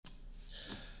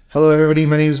Hello, everybody.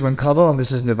 My name is Winklevo, and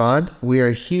this is Nevaan. We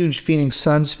are huge Phoenix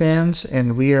Suns fans,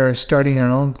 and we are starting our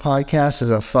own podcast as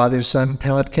a father-son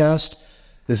podcast.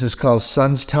 This is called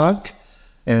Suns Talk,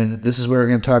 and this is where we're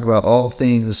going to talk about all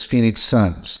things Phoenix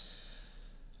Suns.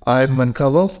 I'm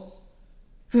Winklevo.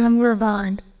 I'm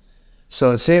Nevaan.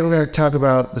 So today we're going to talk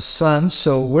about the Suns.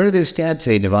 So where do they stand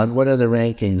today, Nevaan? What are the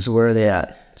rankings? Where are they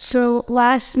at? So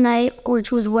last night,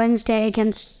 which was Wednesday,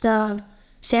 against the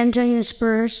San Antonio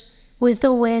Spurs, with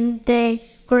a win, they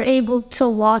were able to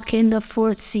lock in the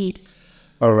fourth seed.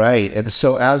 All right. And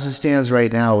so as it stands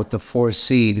right now with the fourth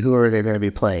seed, who are they going to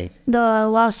be playing? The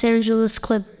Los Angeles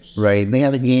Clippers. Right. And they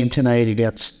have a game tonight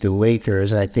against the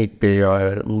Lakers, and I think they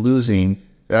are losing.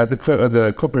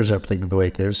 The Clippers are playing the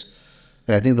Lakers,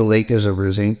 and I think the Lakers are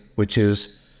losing, which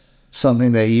is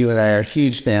something that you and I are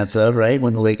huge fans of, right,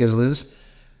 when the Lakers lose.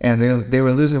 And they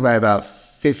were losing by about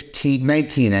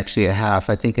 19 actually at half.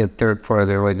 I think in third quarter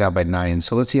they were only down by 9.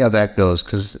 So let's see how that goes,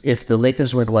 because if the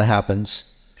Lakers win, what happens?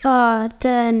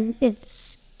 Then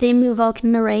they move out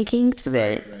in the rankings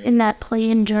in that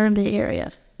play-in tournament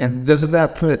area. And doesn't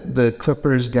that put the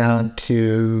Clippers down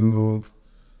to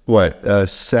what,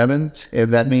 7th?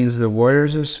 And that means the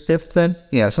Warriors are 5th then?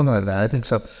 Yeah, something like that. I think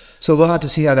so. So we'll have to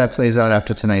see how that plays out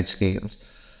after tonight's games.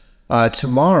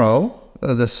 Tomorrow,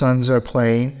 the Suns are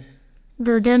playing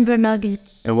The Denver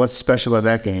Nuggets. And what's special about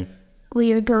that game?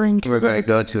 We're going to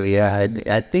go to it, yeah.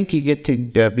 I think you get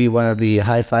to be one of the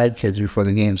high-five kids before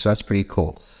the game, so that's pretty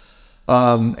cool.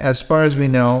 As far as we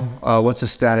know, what's the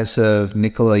status of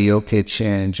Nikola Jokic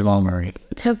and Jamal Murray?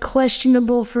 They're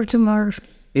questionable for tomorrow.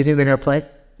 You think they're going to play?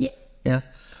 Yeah. Yeah.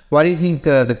 Why do you think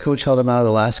the coach held them out of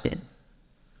the last game?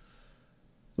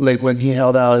 Like when he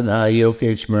held out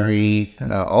Jokic, Murray,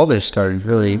 all their starters,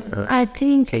 really. I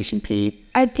think KCP.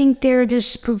 I think they're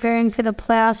just preparing for the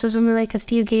playoffs. There's only like a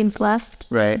few games left.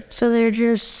 Right. So they're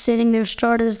just sitting their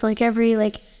starters like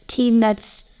every team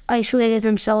that's isolated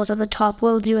themselves at the top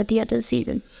will do at the end of the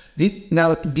season. Do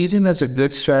you think that's a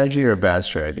good strategy or a bad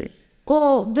strategy?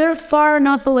 Well, they're far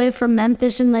enough away from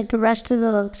Memphis and the rest of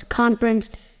the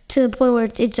conference to the point where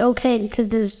it's okay because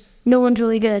there's no one's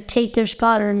really going to take their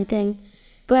spot or anything.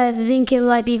 But I think it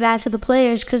might be bad for the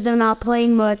players because they're not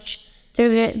playing much.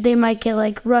 They might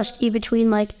get rusty between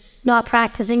not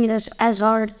practicing it as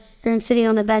hard and sitting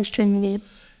on the bench during the game.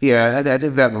 Yeah, I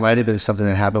think that might have been something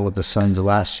that happened with the Suns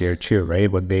last year too, right?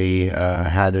 When they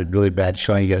had a really bad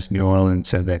showing against New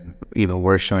Orleans and then even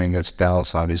worse showing against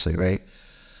Dallas, obviously, right?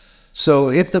 So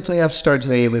if the playoffs start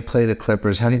today and we play the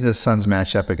Clippers, how do you think the Suns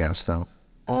match up against them?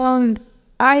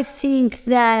 I think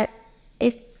that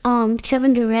if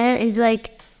Kevin Durant is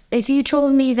if you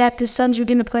told me that the Suns were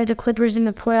going to play the Clippers in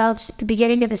the playoffs at the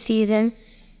beginning of the season,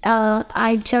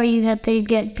 I'd tell you that they'd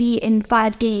get beat in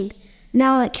 5 games.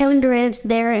 Now that Kevin Durant's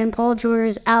there and Paul George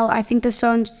is out, I think the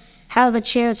Suns have a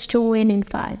chance to win in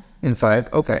 5. In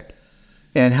 5? Okay.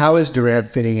 And how is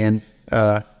Durant fitting in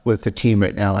with the team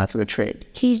right now after the trade?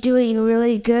 He's doing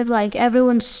really good.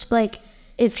 Everyone's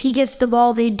if he gets the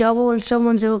ball, they double and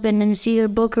someone's open, and it's either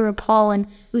Booker or Paul. And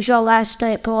we saw last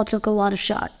night Paul took a lot of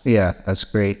shots. Yeah, that's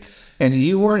great. And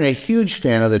you weren't a huge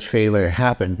fan of the trade when it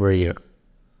happened, were you?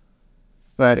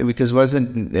 But because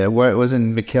wasn't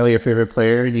Mikal your favorite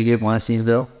player? You didn't want to see him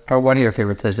though, or one of your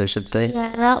favorite players, I should say.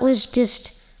 Yeah, that was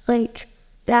just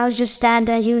sad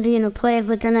that he was going to play.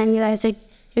 But then I realized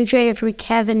he traded for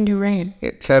Kevin Durant.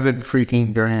 Yeah, Kevin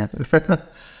freaking Durant.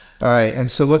 All right, and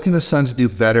so what can the Suns do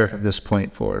better at this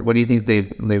point forward? What do you think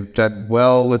they've done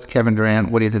well with Kevin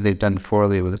Durant? What do you think they've done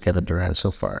poorly with Kevin Durant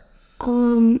so far?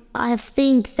 I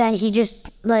think that he just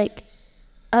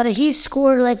he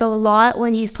scored a lot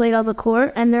when he's played on the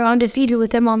court, and they're undefeated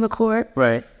with him on the court.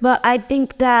 Right. But I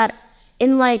think that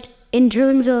in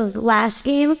terms of last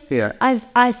game, yeah,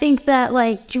 I think that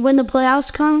when the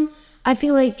playoffs come, I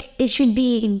feel like it should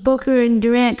be Booker and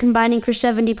Durant combining for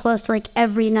 70 plus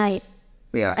every night.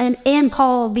 Yeah. And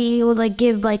Paul being able to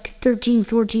give 13,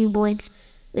 14 points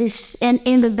and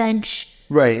the bench.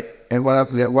 Right. And one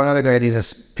other guy needs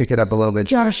to pick it up a little bit.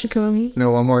 Josh Okogie.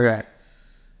 No, one more guy.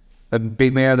 A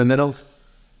big man in the middle.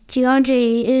 DeAndre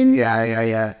Ayton.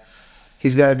 Yeah.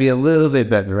 He's got to be a little bit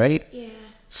better, right? Yeah.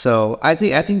 So I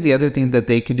think the other thing that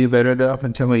they could do better though,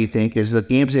 and tell me what you think, is the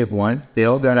games they've won, they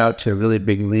all got out to a really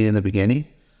big lead in the beginning.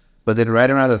 But then right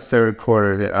around the third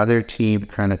quarter, the other team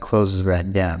kind of closes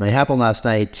that gap. It happened last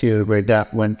night, too, where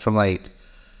that went from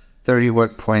 31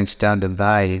 points down to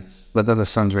 9, but then the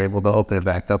Suns were able to open it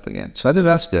back up again. So I think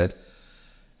that's good.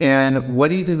 And what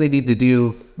do you think they need to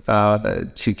do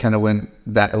to kind of win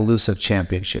that elusive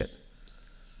championship?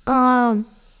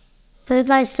 As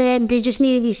I said, they just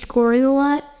need to be scoring a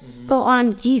lot. But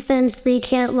on defense, they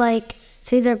can't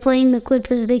say they're playing the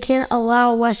Clippers, they can't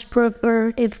allow Westbrook,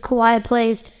 or if Kawhi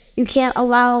plays, you can't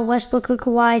allow Westbrook or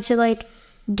Kawhi to like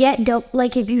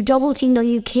like if you double team them,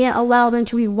 you can't allow them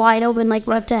to be wide open. Like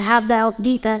we have to have that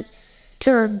defense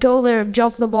to go there,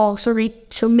 jump the ball, so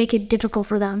make it difficult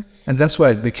for them. And that's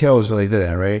what Mikhail was really good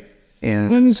at, right?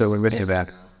 And so we're ready for that.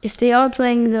 If they are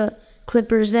playing the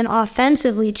Clippers, then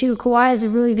offensively too, Kawhi is a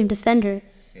really good defender.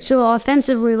 So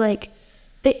offensively, like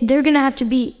they're gonna have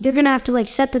to like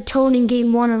set the tone in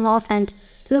game one on offense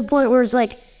to the point where it's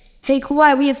like, hey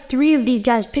Kawhi, we have 3 of these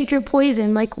guys. Pick your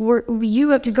poison. Like you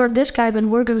have to guard this guy, then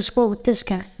we're gonna score with this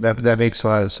guy. That makes a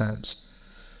lot of sense.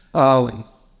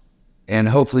 And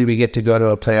hopefully we get to go to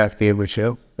a playoff game with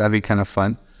you. That'd be kind of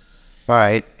fun. All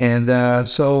right. And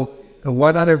so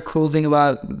what other cool thing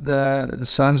about the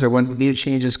Suns, or what new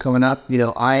changes coming up? You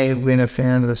know, I've been a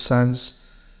fan of the Suns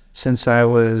since I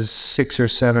was 6 or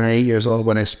 7 or 8 years old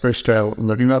when I first started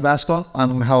learning about basketball.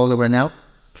 How old am I now?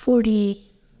 48.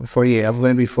 48. I'm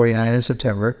going to be 49 in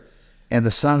September. And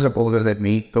the Suns are older than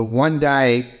me. But one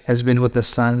guy has been with the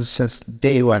Suns since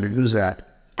day one. Who's that?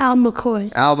 Al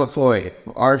McCoy. Al McCoy,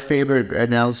 our favorite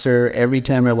announcer. Every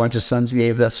time I watch a Suns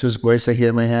game, that's his voice I hear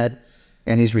in my head.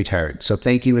 And he's retired. So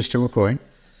thank you, Mr. McCoy.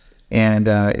 And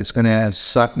it's going to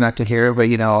suck not to hear it, but,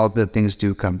 you know, all the things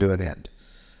do come to an end.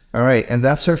 All right, and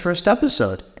that's our first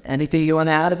episode. Anything you want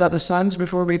to add about the Suns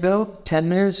before we go? 10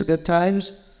 minutes, good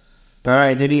times? All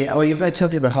right, you've got to tell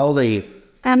me about how old are you?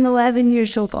 I'm 11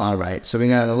 years old. All right, so we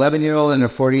got an 11-year-old and a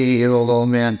 48-year-old old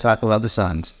man talking about the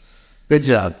Suns. Good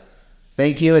job.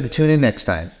 Thank you, and tune in next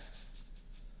time.